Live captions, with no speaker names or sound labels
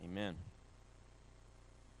Amen.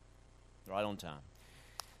 Right on time.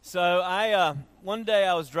 So one day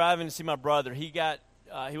I was driving to see my brother. He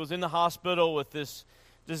was in the hospital with this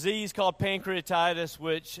disease called pancreatitis,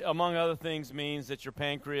 which, among other things, means that your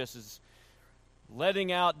pancreas is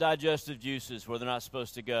letting out digestive juices where they're not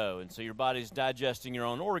supposed to go. And so your body's digesting your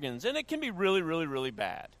own organs. And it can be really, really, really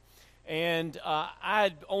bad. And I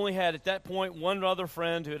had only had, at that point, one other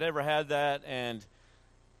friend who had ever had that, and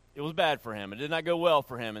it was bad for him. It did not go well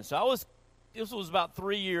for him. And so this was about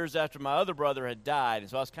 3 years after my other brother had died.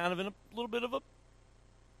 And so I was kind of in a little bit of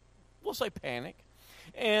we'll say panic.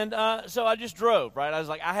 And so I just drove, right? I was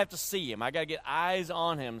like, I have to see him. I got to get eyes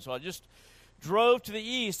on him. So I just drove to the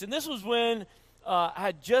east. And this was when I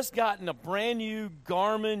had just gotten a brand new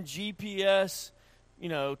Garmin GPS,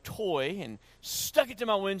 toy and stuck it to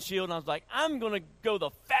my windshield. And I was like, I'm going to go the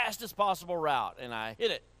fastest possible route. And I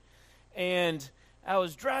hit it. And I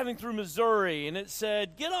was driving through Missouri, and it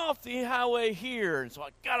said, get off the highway here. And so I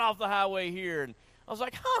got off the highway here. And I was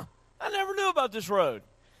like, I never knew about this road.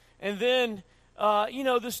 And then,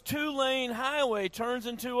 this 2-lane highway turns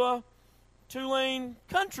into a 2-lane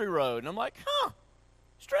country road. And I'm like,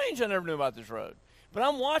 strange, I never knew about this road. But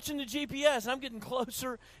I'm watching the GPS, and I'm getting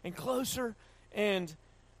closer and closer, and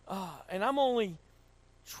I'm only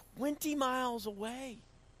 20 miles away.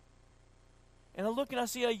 And I look and I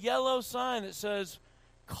see a yellow sign that says,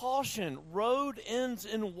 caution, road ends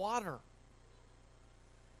in water.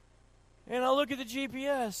 And I look at the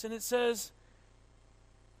GPS, and it says,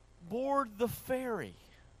 board the ferry.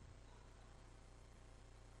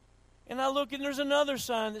 And I look, and there's another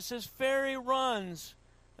sign that says, ferry runs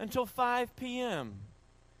until 5 p.m.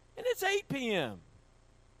 And it's 8 p.m.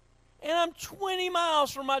 And I'm 20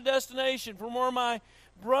 miles from my destination, from where my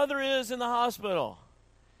brother is in the hospital.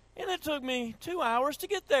 And it took me 2 hours to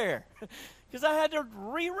get there because I had to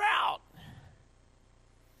reroute.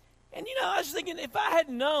 And, I was thinking, if I had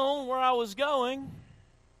known where I was going,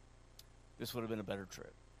 this would have been a better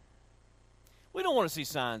trip. We don't want to see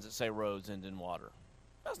signs that say roads end in water.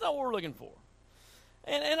 That's not what we're looking for.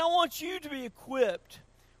 And I want you to be equipped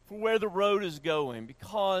for where the road is going,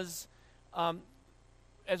 because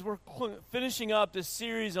as we're finishing up this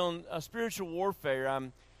series on spiritual warfare,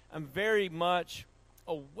 I'm very much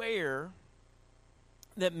aware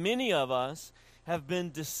that many of us have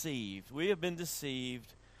been deceived. We have been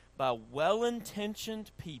deceived by well-intentioned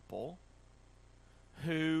people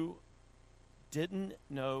who didn't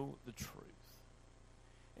know the truth.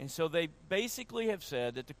 And so they basically have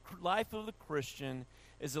said that the life of the Christian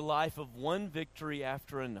is a life of one victory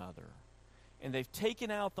after another. And they've taken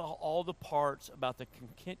out all the parts about the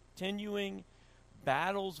continuing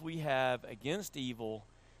battles we have against evil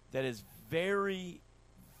that is very,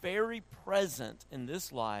 very present in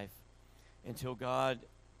this life until God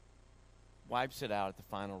wipes it out at the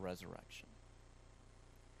final resurrection.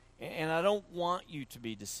 And I don't want you to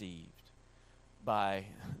be deceived by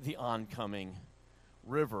the oncoming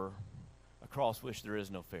river across which there is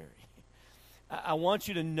no ferry. I want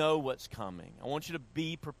you to know what's coming. I want you to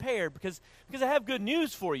be prepared because I have good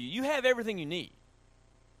news for you. You have everything you need.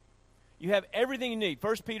 You have everything you need.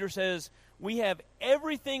 1 Peter says, we have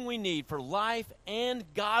everything we need for life and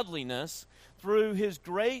godliness through his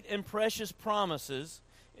great and precious promises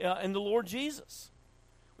in the Lord Jesus.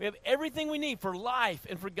 We have everything we need for life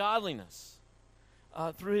and for godliness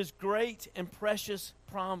through his great and precious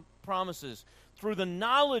promises, through the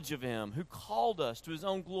knowledge of him who called us to his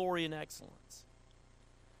own glory and excellence.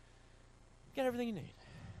 You got everything you need.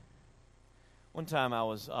 One time I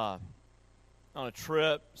was on a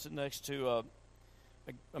trip sitting next to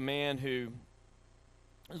a man who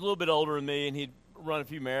was a little bit older than me, and he'd run a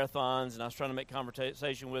few marathons, and I was trying to make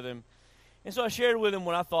conversation with him. And so I shared with him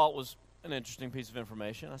what I thought was an interesting piece of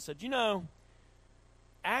information. I said,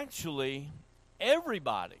 actually,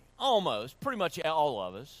 everybody, almost, pretty much all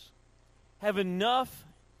of us, have enough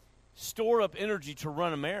stored up energy to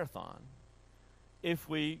run a marathon if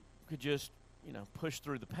we could just, push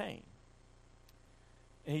through the pain.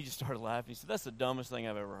 And he just started laughing. He said, that's the dumbest thing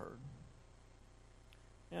I've ever heard.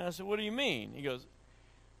 And I said, what do you mean? He goes,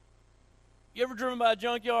 you ever driven by a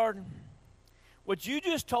junkyard? What you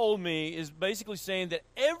just told me is basically saying that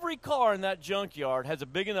every car in that junkyard has a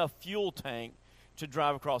big enough fuel tank to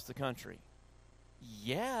drive across the country.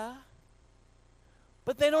 Yeah.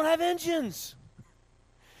 But they don't have engines.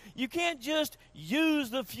 You can't just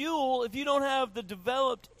use the fuel if you don't have the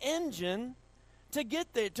developed engine to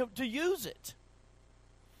get there, to use it.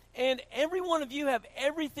 And every one of you have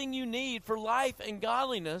everything you need for life and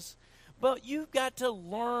godliness, but you've got to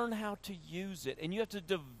learn how to use it, and you have to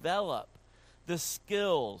develop the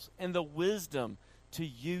skills and the wisdom to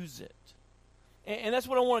use it. And that's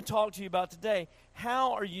what I want to talk to you about today.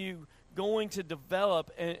 How are you going to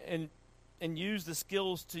develop and use the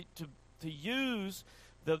skills to use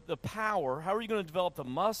the power? How are you going to develop the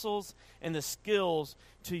muscles and the skills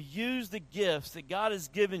to use the gifts that God has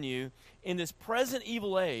given you in this present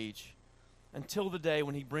evil age until the day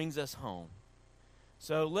when he brings us home?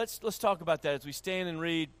 So let's talk about that as we stand and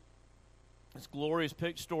read this glorious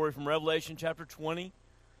story from Revelation chapter 20.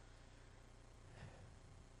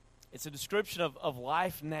 It's a description of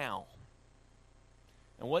life now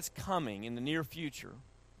and what's coming in the near future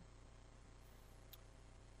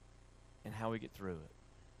and how we get through it.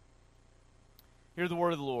 Hear the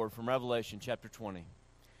word of the Lord from Revelation chapter 20.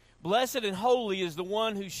 Blessed and holy is the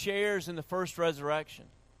one who shares in the first resurrection.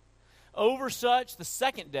 Over such the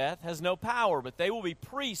second death has no power, but they will be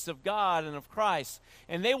priests of God and of Christ,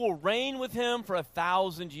 and they will reign with him for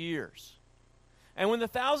 1,000 years. And when the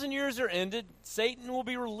 1,000 years are ended, Satan will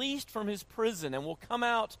be released from his prison and will come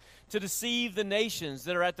out to deceive the nations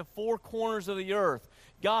that are at the four corners of the earth,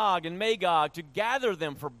 Gog and Magog, to gather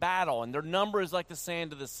them for battle, and their number is like the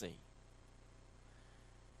sand of the sea.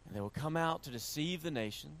 And they will come out to deceive the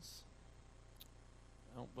nations.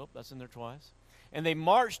 Oh, well, that's in there twice. And they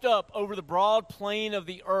marched up over the broad plain of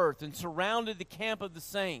the earth and surrounded the camp of the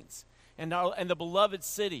saints and the beloved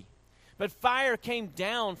city. But fire came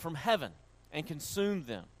down from heaven and consumed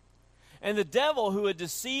them. And the devil who had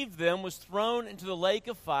deceived them was thrown into the lake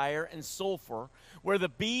of fire and sulfur, where the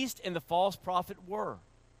beast and the false prophet were.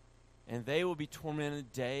 And they will be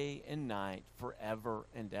tormented day and night forever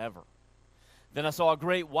and ever. Then I saw a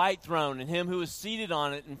great white throne, and him who was seated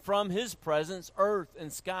on it, and from his presence earth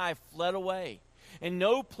and sky fled away, and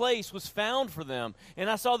no place was found for them. And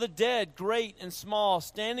I saw the dead, great and small,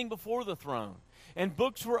 standing before the throne. And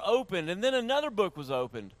books were opened, and then another book was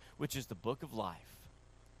opened, which is the book of life.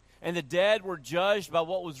 And the dead were judged by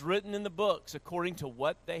what was written in the books, according to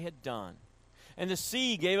what they had done. And the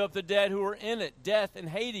sea gave up the dead who were in it. Death and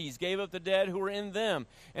Hades gave up the dead who were in them.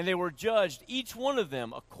 And they were judged, each one of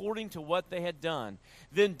them, according to what they had done.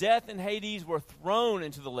 Then death and Hades were thrown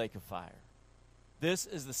into the lake of fire. This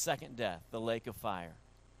is the second death, the lake of fire.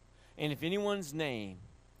 And if anyone's name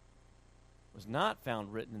was not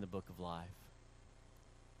found written in the book of life,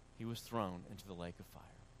 he was thrown into the lake of fire.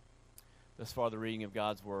 Thus far the reading of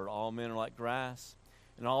God's word. All men are like grass,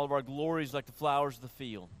 and all of our glories like the flowers of the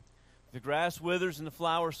field. The grass withers and the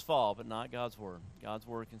flowers fall, but not God's word. God's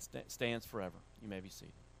word stands forever. You may be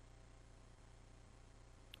seated.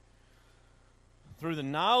 Through the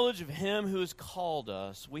knowledge of him who has called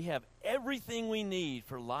us, we have everything we need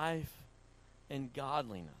for life and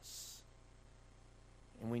godliness.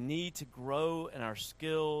 And we need to grow in our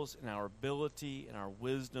skills and our ability and our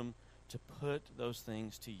wisdom to put those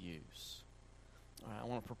things to use. All right, I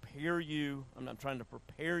want to prepare you. I'm trying to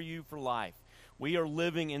prepare you for life. We are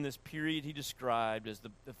living in this period he described as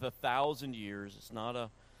the 1,000 years. It's not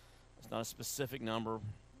a specific number.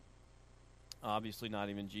 Obviously, not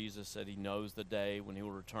even Jesus said he knows the day when he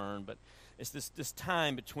will return. But it's this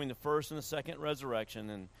time between the first and the second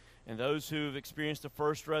resurrection. And those who have experienced the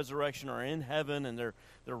first resurrection are in heaven, and they're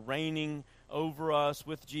reigning over us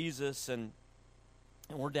with Jesus. And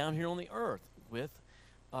we're down here on the earth with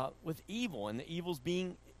evil. And the evil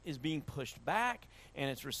is being pushed back, and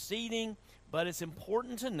it's receding. But it's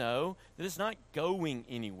important to know that it's not going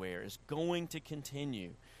anywhere. It's going to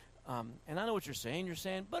continue. And I know what you're saying. You're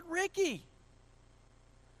saying, but Ricky,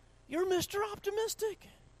 you're Mr. Optimistic.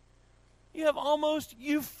 You have almost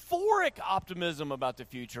euphoric optimism about the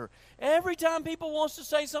future. Every time people wants to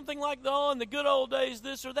say something like, oh, in the good old days,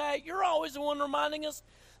 this or that, you're always the one reminding us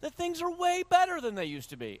that things are way better than they used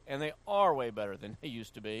to be. And they are way better than they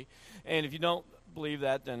used to be. And if you don't believe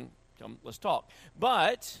that, then come, let's talk.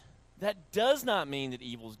 But that does not mean that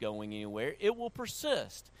evil's going anywhere. It will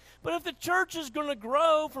persist. But if the church is going to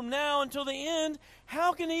grow from now until the end,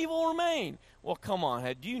 how can evil remain? Well, come on,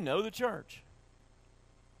 do you know the church?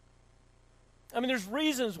 I mean, there's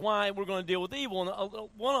reasons why we're going to deal with evil, and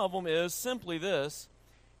one of them is simply this.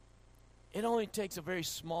 It only takes a very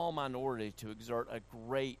small minority to exert a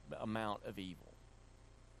great amount of evil.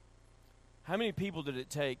 How many people did it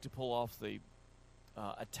take to pull off the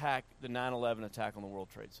 9/11 attack on the World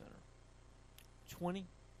Trade Center? 20?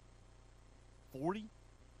 40?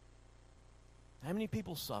 How many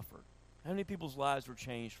people suffered? How many people's lives were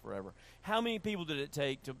changed forever? How many people did it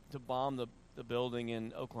take to bomb the building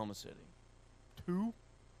in Oklahoma City? 2?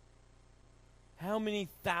 How many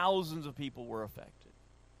thousands of people were affected?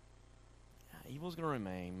 Evil is going to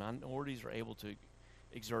remain. Minorities are able to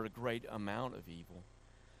exert a great amount of evil.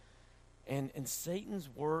 And Satan's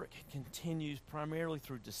work continues primarily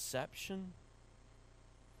through deception,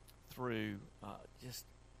 through just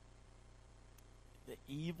the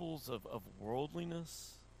evils of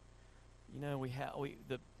worldliness. You know,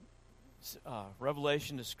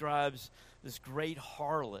 Revelation describes this great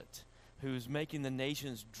harlot who's making the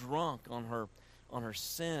nations drunk on her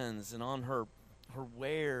sins and on her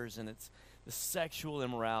wares, and it's the sexual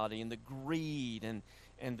immorality and the greed and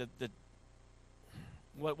the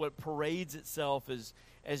what parades itself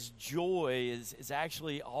as joy is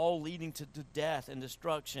actually all leading to death and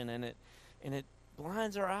destruction, and it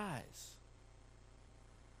blinds our eyes.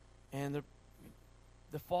 And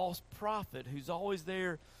the false prophet who's always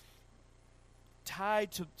there,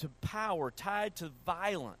 tied to power, tied to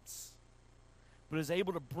violence, but is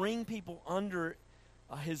able to bring people under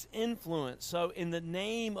his influence. So in the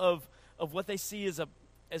name of what they see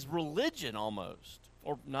as religion almost,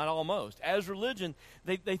 or not almost, as religion,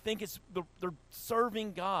 they think they're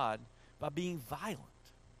serving God by being violent.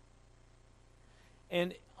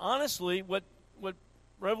 And honestly, what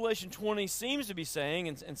Revelation 20 seems to be saying,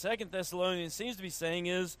 and 2 Thessalonians seems to be saying,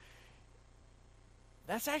 is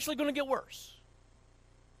that's actually going to get worse.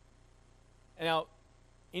 And now,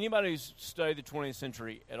 anybody who's studied the 20th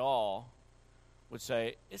century at all would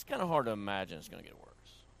say it's kind of hard to imagine it's going to get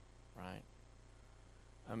worse, right?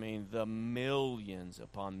 I mean, the millions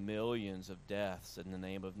upon millions of deaths in the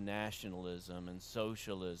name of nationalism and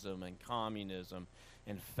socialism and communism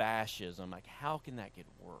and fascism. Like, how can that get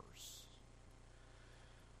worse?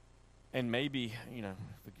 And maybe, you know,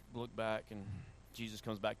 if we look back and Jesus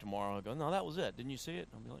comes back tomorrow and go, no, that was it. Didn't you see it?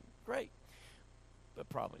 And I'll be like, great. But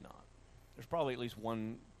probably not. There's probably at least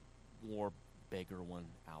one more bigger one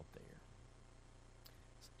out there.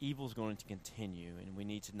 Evil is going to continue, and we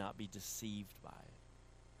need to not be deceived by it.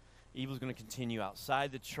 Evil is going to continue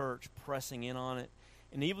outside the church, pressing in on it.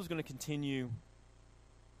 And evil is going to continue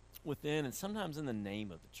within and sometimes in the name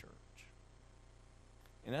of the church.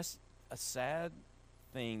 And that's a sad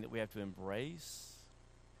thing that we have to embrace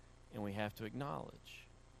and we have to acknowledge.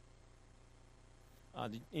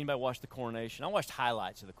 Did anybody watch the coronation? I watched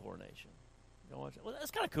highlights of the coronation. You know, well,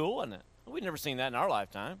 that's kind of cool, wasn't it? We'd never seen that in our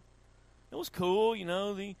lifetime. It was cool, you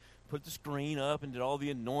know. They put the screen up and did all the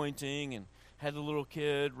anointing and had the little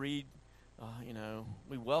kid read, you know,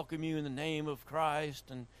 we welcome you in the name of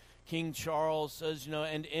Christ. And King Charles says, you know,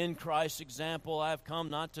 and in Christ's example, I have come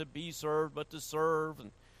not to be served, but to serve.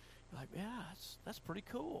 And you're like, yeah, that's pretty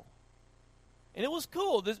cool. And it was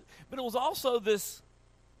cool, but it was also this,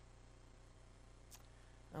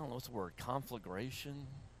 I don't know what's the word, conflagration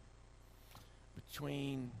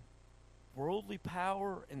between worldly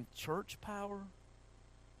power and church power.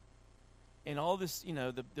 And all this, you know,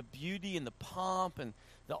 the beauty and the pomp and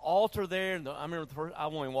the altar there. And I remember I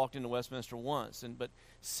only walked into Westminster once, but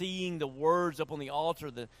seeing the words up on the altar,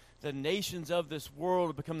 the nations of this world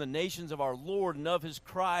have become the nations of our Lord and of His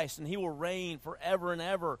Christ, and He will reign forever and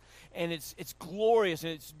ever. And it's glorious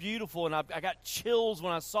and it's beautiful, and I got chills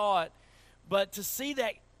when I saw it. But to see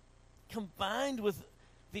that combined with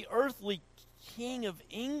the earthly King of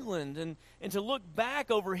England, and to look back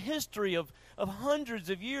over history of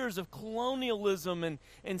hundreds of years of colonialism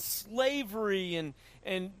and slavery and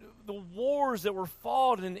the wars that were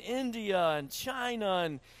fought in India and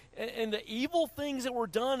China and the evil things that were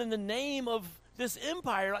done in the name of this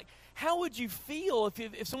empire. Like, how would you feel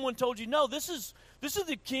if someone told you, no, this is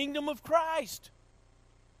the kingdom of Christ?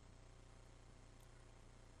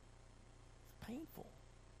 It's painful.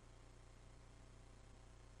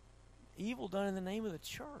 Evil done in the name of the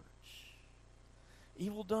church.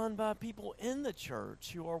 Evil done by people in the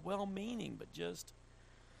church who are well-meaning but just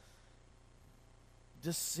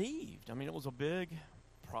deceived. I mean, it was a big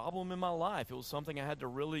problem in my life. It was something I had to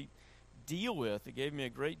really deal with. It gave me a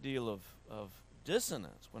great deal of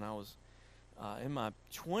dissonance when I was in my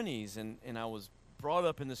 20s, and I was brought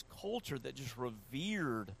up in this culture that just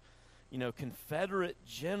revered, you know, Confederate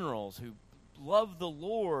generals who loved the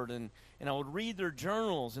Lord, and I would read their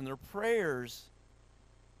journals and their prayers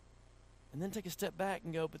and then take a step back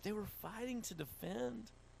and go, but they were fighting to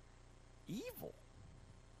defend evil.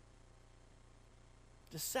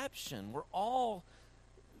 Deception. We're all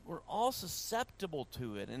susceptible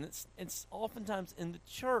to it, and it's oftentimes in the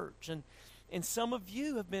church. And some of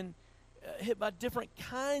you have been hit by different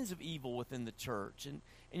kinds of evil within the church, and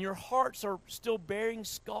your hearts are still bearing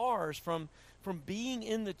scars from being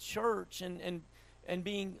in the church and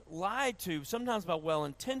being lied to, sometimes by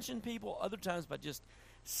well-intentioned people, other times by just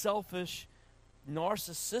selfish,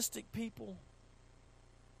 narcissistic people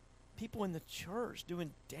in the church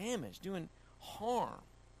doing damage, doing harm.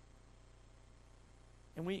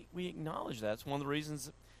 And we acknowledge that. It's one of the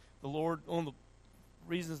reasons the Lord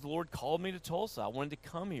called me to Tulsa. I wanted to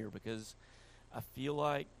come here because I feel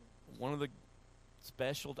like one of the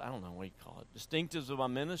special, I don't know what you call it, distinctives of my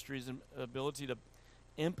ministry is an ability to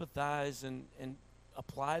empathize and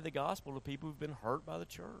apply the gospel to people who've been hurt by the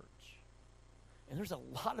church. And there's a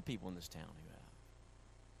lot of people in this town who have.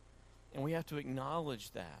 And we have to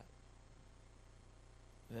acknowledge that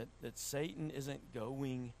Satan isn't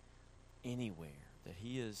going anywhere, that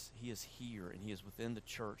he is here and he is within the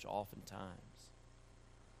church oftentimes.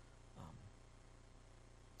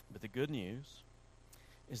 But the good news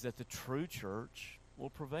is that the true church will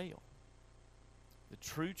prevail. The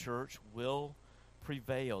true church will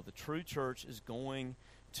prevail. The true church is going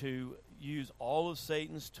to use all of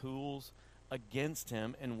Satan's tools against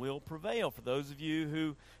him and will prevail. For those of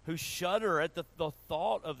you who shudder at the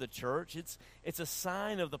thought of the church, it's a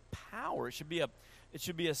sign of the power. It should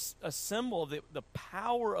be a symbol of the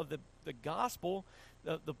power of the gospel,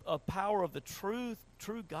 the power of the true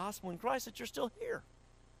gospel in Christ, that you're still here.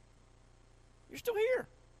 You're still here.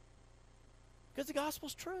 Because the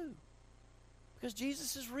gospel's true. Because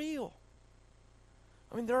Jesus is real.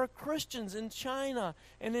 I mean, there are Christians in China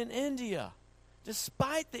and in India,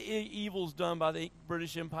 despite the evils done by the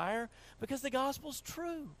British Empire, because the gospel's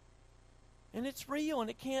true. And it's real, and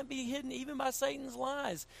it can't be hidden even by Satan's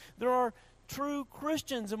lies. There are true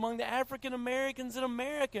Christians among the African Americans in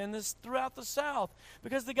America and throughout the South,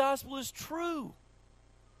 because the gospel is true.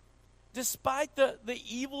 Despite the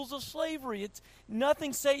evils of slavery, it's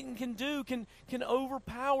nothing Satan can do can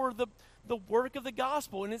overpower the work of the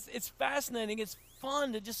gospel. And it's fascinating. It's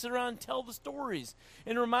fun to just sit around and tell the stories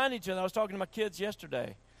and remind each other. I was talking to my kids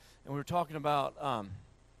yesterday, and we were talking about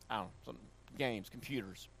some games,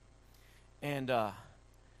 computers. And I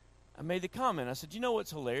made the comment. I said, you know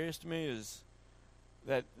what's hilarious to me is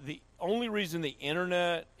that the only reason the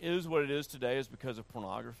internet is what it is today is because of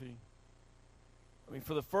pornography. I mean,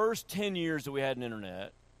 for the first 10 years that we had an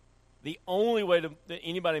internet, the only way that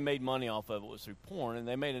anybody made money off of it was through porn, and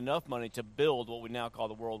they made enough money to build what we now call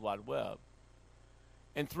the World Wide Web.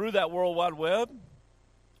 And through that World Wide Web,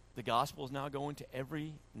 the gospel is now going to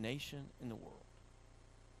every nation in the world.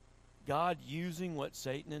 God using what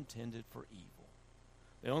Satan intended for evil.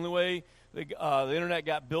 The only way the internet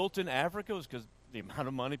got built in Africa was because the amount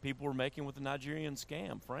of money people were making with the Nigerian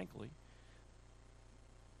scam, frankly.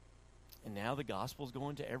 And now the gospel is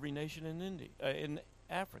going to every nation in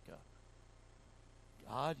Africa.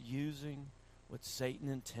 God using what Satan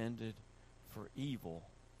intended for evil,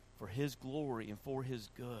 for his glory and for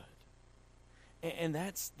his good. And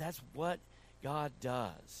that's what God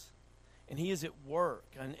does. And he is at work,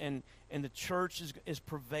 and the church is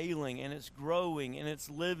prevailing, and it's growing, and it's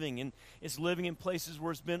living in places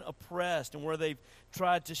where it's been oppressed and where they've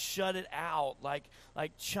tried to shut it out, like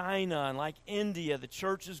China and like India. The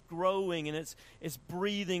church is growing, and it's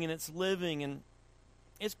breathing, and it's living, and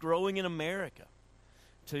it's growing in America.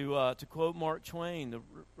 To quote Mark Twain, the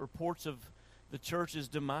reports of the church's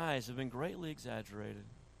demise have been greatly exaggerated.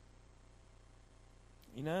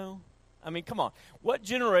 You know? I mean, come on. What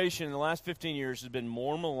generation in the last 15 years has been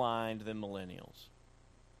more maligned than millennials?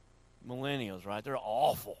 Millennials, right? They're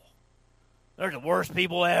awful. They're the worst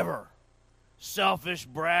people ever. Selfish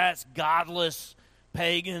brats, godless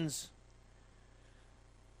pagans.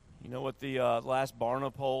 You know what the last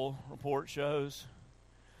Barna poll report shows?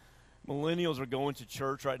 Millennials are going to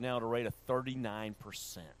church right now at a rate of 39%.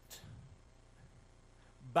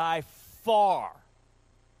 By far,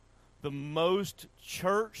 the most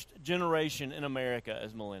churched generation in America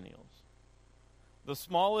is millennials. The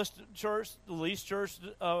smallest church, the least churched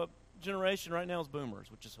generation right now is boomers,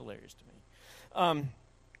 which is hilarious to me.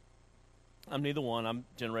 I'm neither one. I'm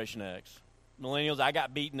Generation X. Millennials, I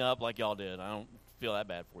got beaten up like y'all did. I don't feel that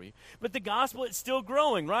bad for you. But the gospel, it's still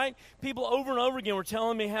growing, right? People over and over again were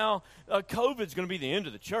telling me how COVID's going to be the end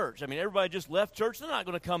of the church. I mean, everybody just left church. They're not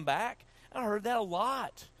going to come back. I heard that a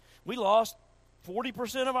lot. We lost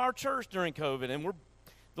 40% of our church during COVID, and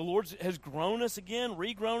the Lord has grown us again,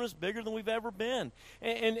 regrown us bigger than we've ever been,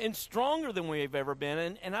 and stronger than we've ever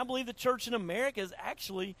been. And I believe the church in America is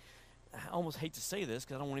actually, I almost hate to say this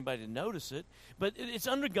because I don't want anybody to notice it, but it's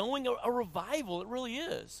undergoing a revival. It really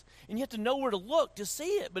is. And you have to know where to look to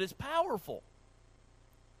see it, but it's powerful.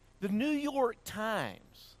 The New York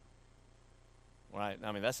Times, right?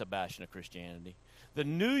 I mean, that's a bastion of Christianity. The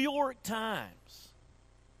New York Times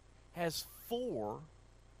has 4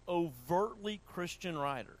 overtly Christian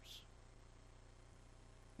writers.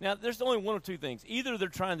 Now, there's only one of two things. Either they're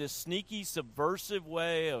trying this sneaky, subversive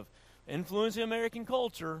way of influencing American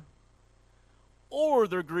culture, or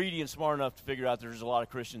they're greedy and smart enough to figure out there's a lot of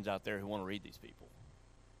Christians out there who want to read these people.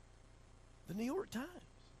 The New York Times.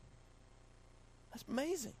 That's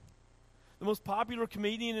amazing. The most popular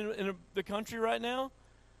comedian in the country right now,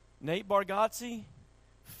 Nate Bargatze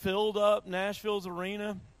filled up Nashville's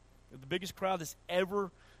arena, the biggest crowd that's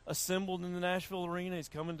ever assembled in the Nashville arena. He's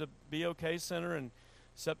coming to BOK Center in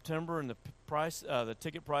September, and the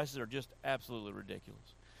ticket prices are just absolutely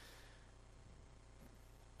ridiculous.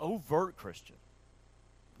 Overt Christian.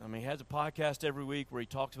 I mean, he has a podcast every week where he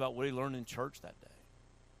talks about what he learned in church that day.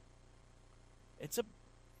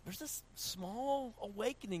 There's this small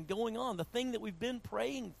awakening going on, the thing that we've been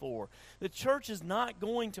praying for. The church is not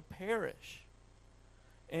going to perish.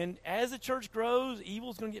 And as the church grows,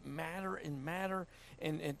 evil's going to get madder and madder,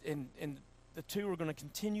 and the two are going to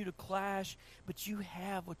continue to clash, but you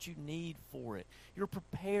have what you need for it. You're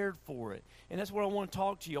prepared for it. And that's what I want to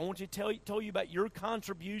talk to you. I want to tell you about your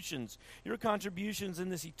contributions in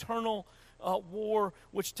this eternal war,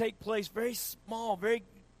 which take place very small, very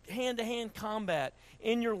hand-to-hand combat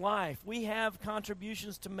in your life. We have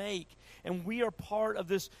contributions to make, and we are part of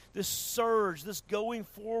this surge, this going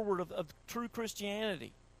forward of true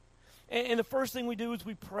Christianity. And the first thing we do is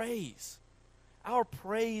we praise. Our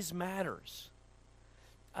praise matters.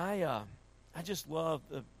 I just love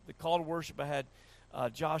the call to worship. I had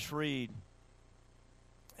Josh Reed.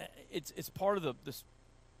 It's part of this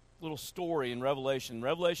little story in Revelation.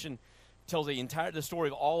 Revelation tells the story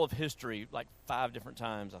of all of history, like 5 different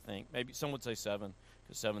times, I think. Maybe some would say 7,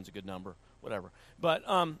 because 7's a good number, whatever. But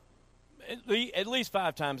at least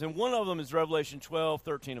 5 times, and one of them is Revelation 12,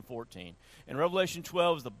 13, and 14. And Revelation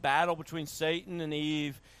 12 is the battle between Satan and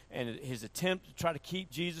Eve, and his attempt to try to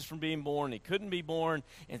keep Jesus from being born. He couldn't be born,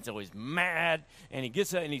 and so he's mad, and he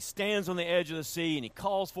gets out and he stands on the edge of the sea, and he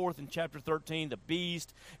calls forth in chapter 13 the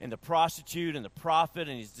beast and the prostitute and the prophet,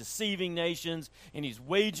 and he's deceiving nations, and he's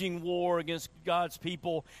waging war against God's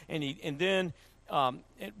people. And then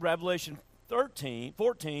in Revelation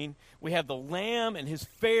 14, we have the Lamb and his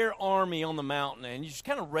fair army on the mountain, and you're just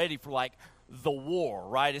kind of ready for like the war,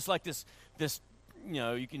 right? It's like this,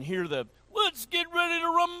 you can hear the, let's get ready to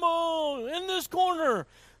rumble in this corner.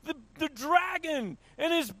 The dragon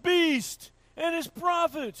and his beast and his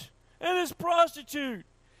prophet and his prostitute.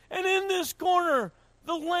 And in this corner,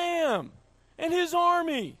 the Lamb and his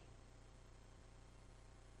army.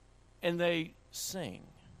 And they sing.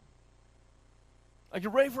 Like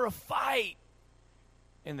you're ready for a fight.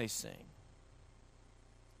 And they sing.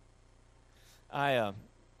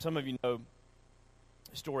 Some of you know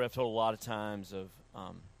a story I've told a lot of times of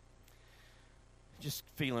just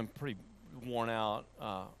feeling pretty worn out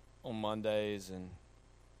on Mondays, and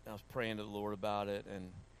I was praying to the Lord about it,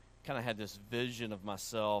 and kind of had this vision of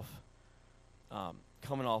myself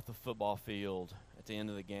coming off the football field at the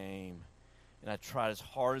end of the game, and I tried as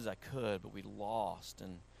hard as I could, but we lost,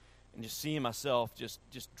 and just seeing myself just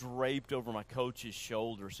draped over my coach's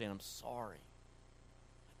shoulder saying, I'm sorry.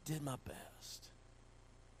 I did my best.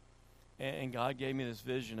 And God gave me this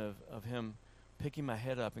vision of him picking my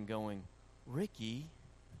head up and going, Ricky,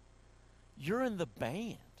 you're in the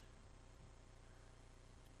band.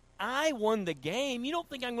 I won the game. You don't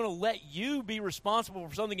think I'm going to let you be responsible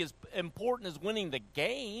for something as important as winning the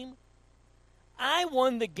game? I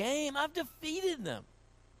won the game. I've defeated them.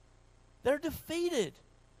 They're defeated.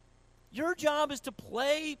 Your job is to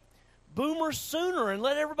play Boomer Sooner and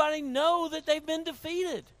let everybody know that they've been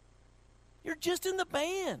defeated. You're just in the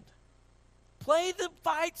band. Play the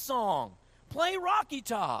fight song. Play Rocky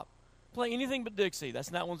Top. Play anything but Dixie.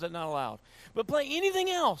 That's not one's not allowed. But play anything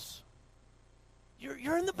else.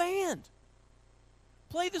 You're in the band.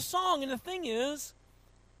 Play the song. And the thing is,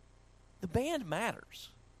 the band matters.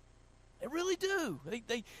 They really do.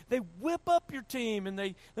 They whip up your team, and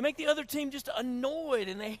they make the other team just annoyed,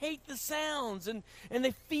 and they hate the sounds, and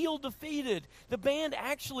they feel defeated. The band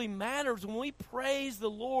actually matters. When we praise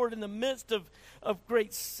the Lord in the midst of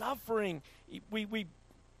great suffering, we're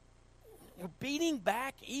beating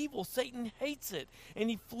back evil. Satan hates it, and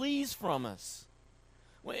he flees from us.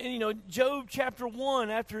 Job chapter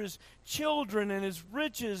 1, after his children and his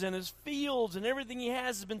riches and his fields and everything he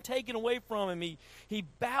has been taken away from him, he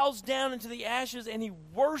bows down into the ashes and he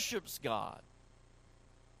worships God.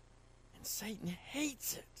 And Satan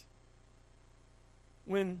hates it.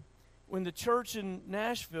 When the church in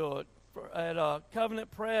Nashville at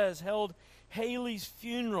Covenant Pres held Haley's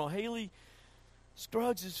funeral, Haley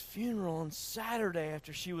Scruggs' funeral on Saturday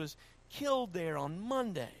after she was killed there on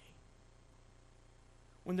Monday,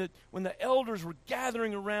 when the elders were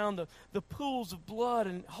gathering around the pools of blood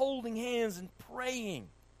and holding hands and praying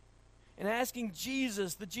and asking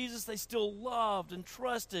Jesus, the Jesus they still loved and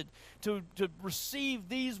trusted, to receive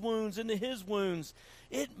these wounds into his wounds,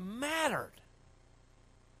 it mattered.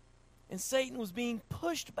 And Satan was being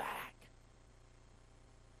pushed back.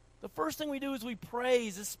 The first thing we do is we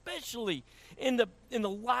praise, especially in the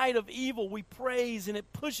light of evil. We praise, and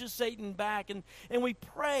it pushes Satan back, and we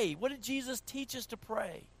pray. What did Jesus teach us to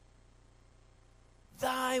pray?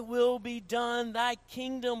 Thy will be done, thy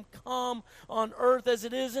kingdom come on earth as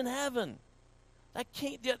it is in heaven.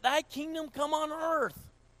 Thy kingdom come on earth.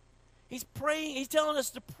 He's praying, he's telling us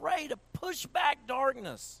to pray, to push back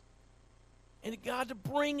darkness, and God to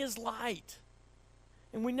bring his light.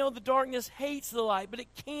 And we know the darkness hates the light, but it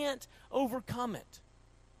can't overcome it.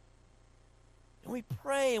 And we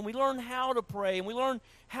pray, and we learn how to pray, and we learn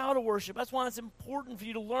how to worship. That's why it's important for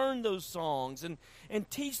you to learn those songs and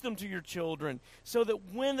teach them to your children, so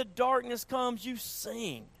that when the darkness comes, you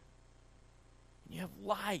sing. And you have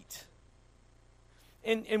light.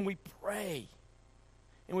 And we pray.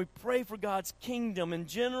 And we pray for God's kingdom in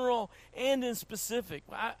general and in specific.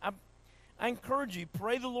 I encourage you,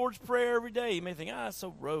 pray the Lord's Prayer every day. You may think, it's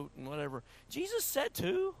so rote and whatever. Jesus said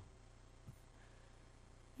to.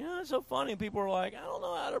 You know, it's so funny. People are like, I don't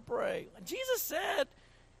know how to pray. Jesus said,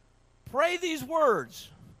 pray these words.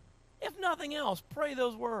 If nothing else, pray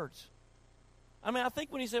those words. I mean, I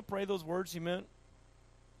think when he said pray those words, he meant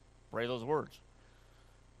pray those words.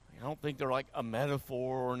 I don't think they're like a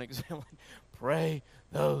metaphor or an example. Pray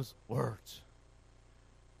those words.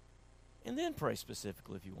 And then pray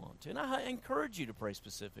specifically if you want to. And I encourage you to pray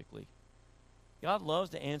specifically. God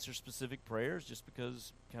loves to answer specific prayers just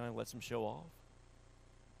because he kind of lets them show off.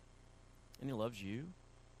 And he loves you.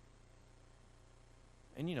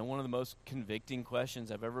 And you know, one of the most convicting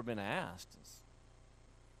questions I've ever been asked is,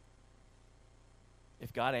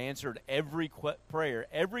 if God answered every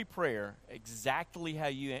prayer exactly how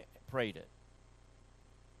you prayed it.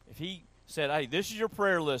 If he said, hey, this is your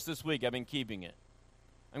prayer list this week, I've been keeping it.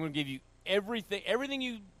 I'm going to give you everything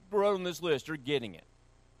you wrote on this list, you're getting it.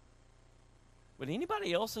 Would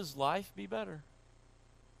anybody else's life be better?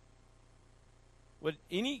 Would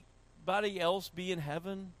anybody else be in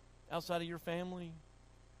heaven outside of your family?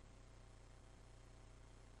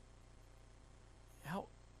 How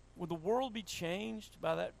would the world be changed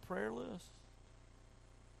by that prayer list?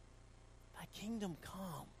 Thy kingdom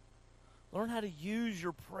come. Learn how to use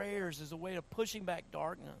your prayers as a way of pushing back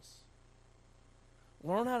darkness.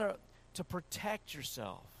 Learn how to protect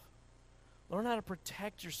yourself. Learn how to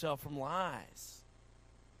protect yourself from lies.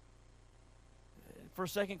 2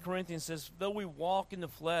 Corinthians says, though we walk in the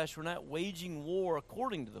flesh, we're not waging war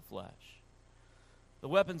according to the flesh. The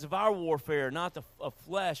weapons of our warfare are not of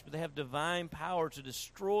flesh, but they have divine power to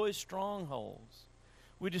destroy strongholds.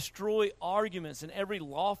 We destroy arguments and every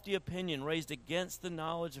lofty opinion raised against the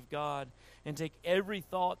knowledge of God, and take every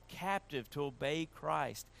thought captive to obey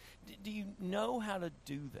Christ. Do you know how to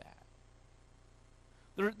do that?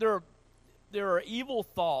 There are evil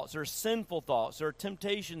thoughts, there are sinful thoughts, there are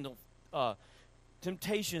temptations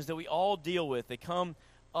that we all deal with. They come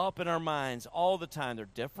up in our minds all the time. They're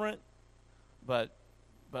different, but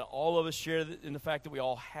all of us share in the fact that we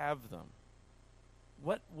all have them.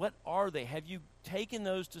 What are they? Have you taken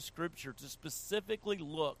those to Scripture to specifically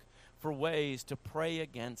look for ways to pray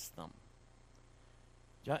against them?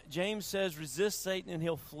 James says, resist Satan and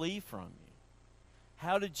he'll flee from you.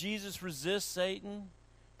 How did Jesus resist Satan?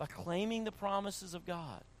 By claiming the promises of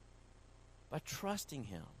God, by trusting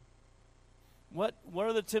him. What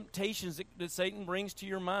are the temptations that Satan brings to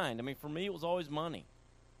your mind? I mean, for me, it was always money.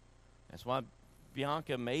 That's why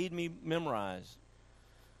Bianca made me memorize.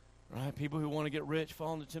 Right? People who want to get rich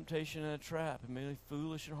fall into temptation and a trap, and merely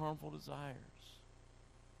foolish and harmful desires.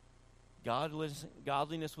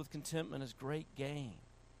 Godliness with contentment is great gain.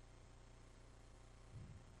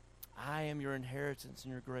 I am your inheritance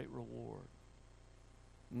and your great reward.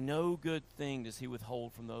 No good thing does he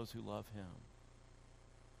withhold from those who love him.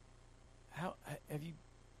 How have you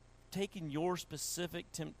taken your specific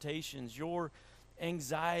temptations, your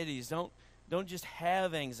anxieties? Don't just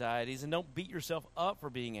have anxieties, and don't beat yourself up for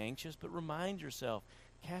being anxious, but remind yourself,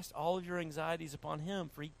 cast all of your anxieties upon him,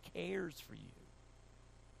 for he cares for you.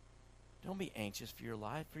 Don't be anxious for your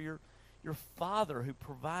life, for your Father who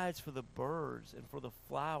provides for the birds and for the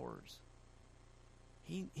flowers.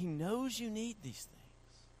 He knows you need these things,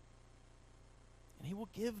 and he will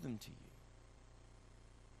give them to you.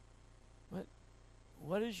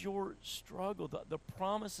 What is your struggle? The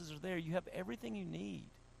promises are there. You have everything you need.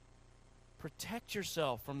 Protect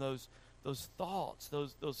yourself from those thoughts,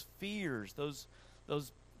 those fears, those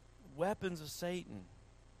weapons of Satan.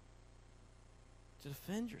 To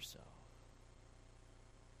defend yourself.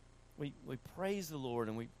 We praise the Lord,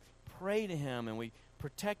 and we pray to him, and we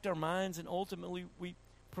protect our minds, and ultimately we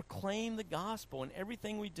proclaim the gospel in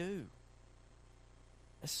everything we do.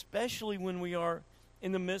 Especially when we are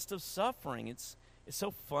in the midst of suffering. It's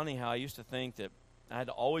so funny how I used to think that I had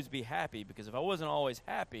to always be happy, because if I wasn't always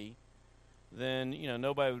happy, then,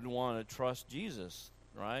 nobody would want to trust Jesus,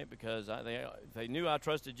 right? Because they knew I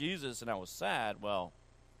trusted Jesus and I was sad, well,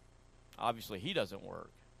 obviously he doesn't work.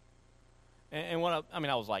 And when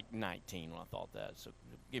I was like 19 when I thought that, so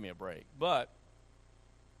give me a break. But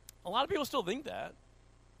a lot of people still think that.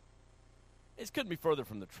 It couldn't be further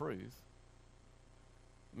from the truth.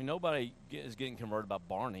 I mean, nobody is getting converted by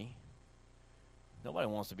Barney. Nobody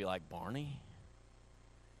wants to be like Barney.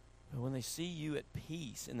 But when they see you at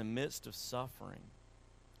peace in the midst of suffering,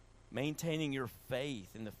 maintaining your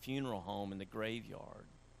faith in the funeral home, in the graveyard,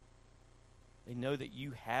 they know that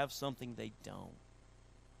you have something they don't.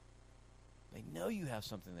 They know you have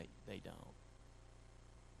something they don't.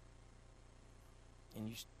 And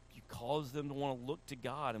you cause them to want to look to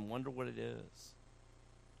God and wonder what it is.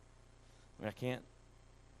 I mean, I can't,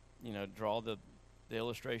 draw the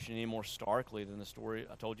illustration any more starkly than the story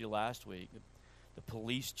I told you last week. The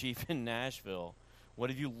police chief in Nashville. What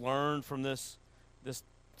have you learned from this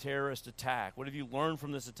terrorist attack? What have you learned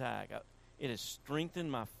from this attack? It has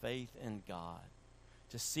strengthened my faith in God.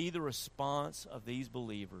 To see the response of these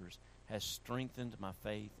believers has strengthened my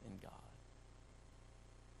faith in God.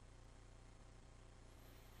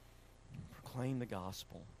 Proclaim the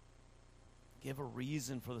gospel. Give a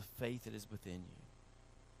reason for the faith that is within you.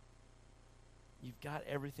 You've got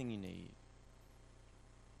everything you need.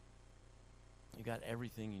 You've got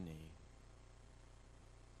everything you need.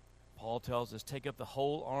 Paul tells us, take up the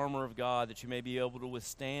whole armor of God that you may be able to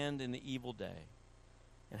withstand in the evil day.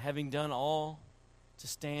 And having done all, to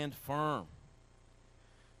stand firm.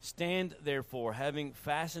 Stand, therefore, having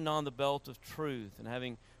fastened on the belt of truth, and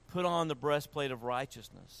having put on the breastplate of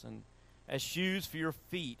righteousness, and as shoes for your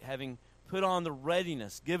feet, having put on the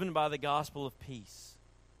readiness given by the gospel of peace.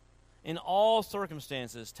 In all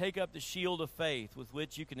circumstances, take up the shield of faith with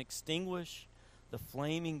which you can extinguish the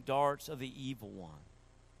flaming darts of the evil one.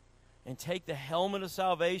 And take the helmet of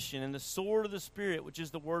salvation and the sword of the Spirit, which is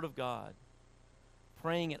the word of God,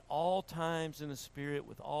 praying at all times in the Spirit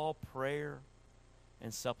with all prayer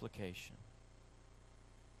and supplication.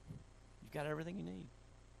 You've got everything you need.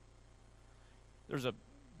 There's a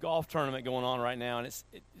golf tournament going on right now, and it's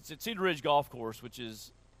at Cedar Ridge Golf Course, which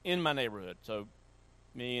is in my neighborhood. So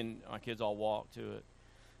me and my kids all walk to it.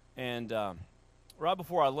 And right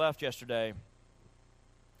before I left yesterday,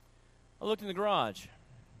 I looked in the garage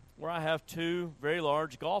where I have two very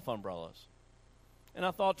large golf umbrellas. And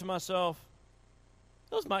I thought to myself,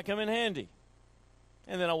 those might come in handy.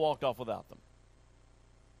 And then I walked off without them.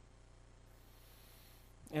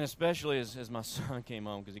 And especially as my son came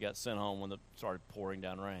home, because he got sent home when it started pouring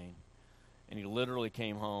down rain. And he literally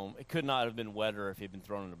came home. It could not have been wetter if he'd been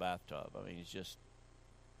thrown in a bathtub. I mean, I just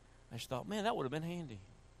thought, man, that would have been handy.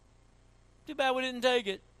 Too bad we didn't take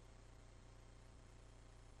it.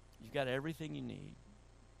 You've got everything you need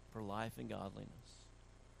for life and godliness.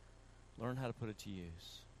 Learn how to put it to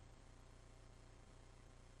use.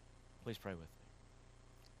 Please pray with me.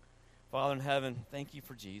 Father in heaven, thank you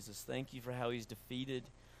for Jesus. Thank you for how he's defeated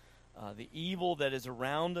the evil that is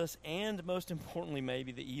around us, and most importantly,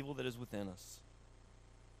 maybe the evil that is within us.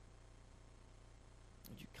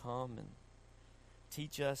 Would you come and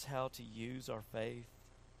teach us how to use our faith?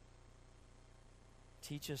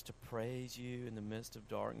 Teach us to praise you in the midst of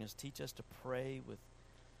darkness. Teach us to pray with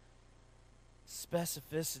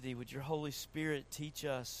specificity. Would your Holy Spirit teach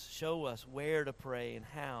us, show us where to pray and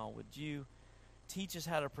how? Would you teach us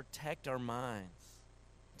how to protect our minds,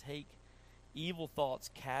 take evil thoughts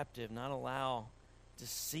captive, not allow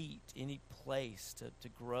deceit any place to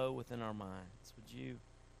grow within our minds? Would you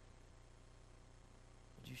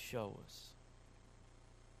show us?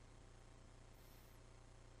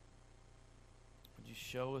 Would you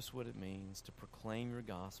show us what it means to proclaim your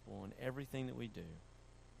gospel in everything that we do?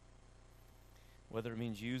 Whether it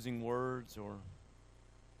means using words or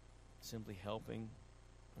simply helping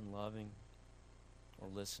and loving or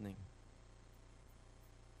listening.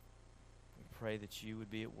 We pray that you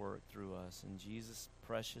would be at work through us. In Jesus'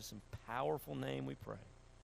 precious and powerful name we pray.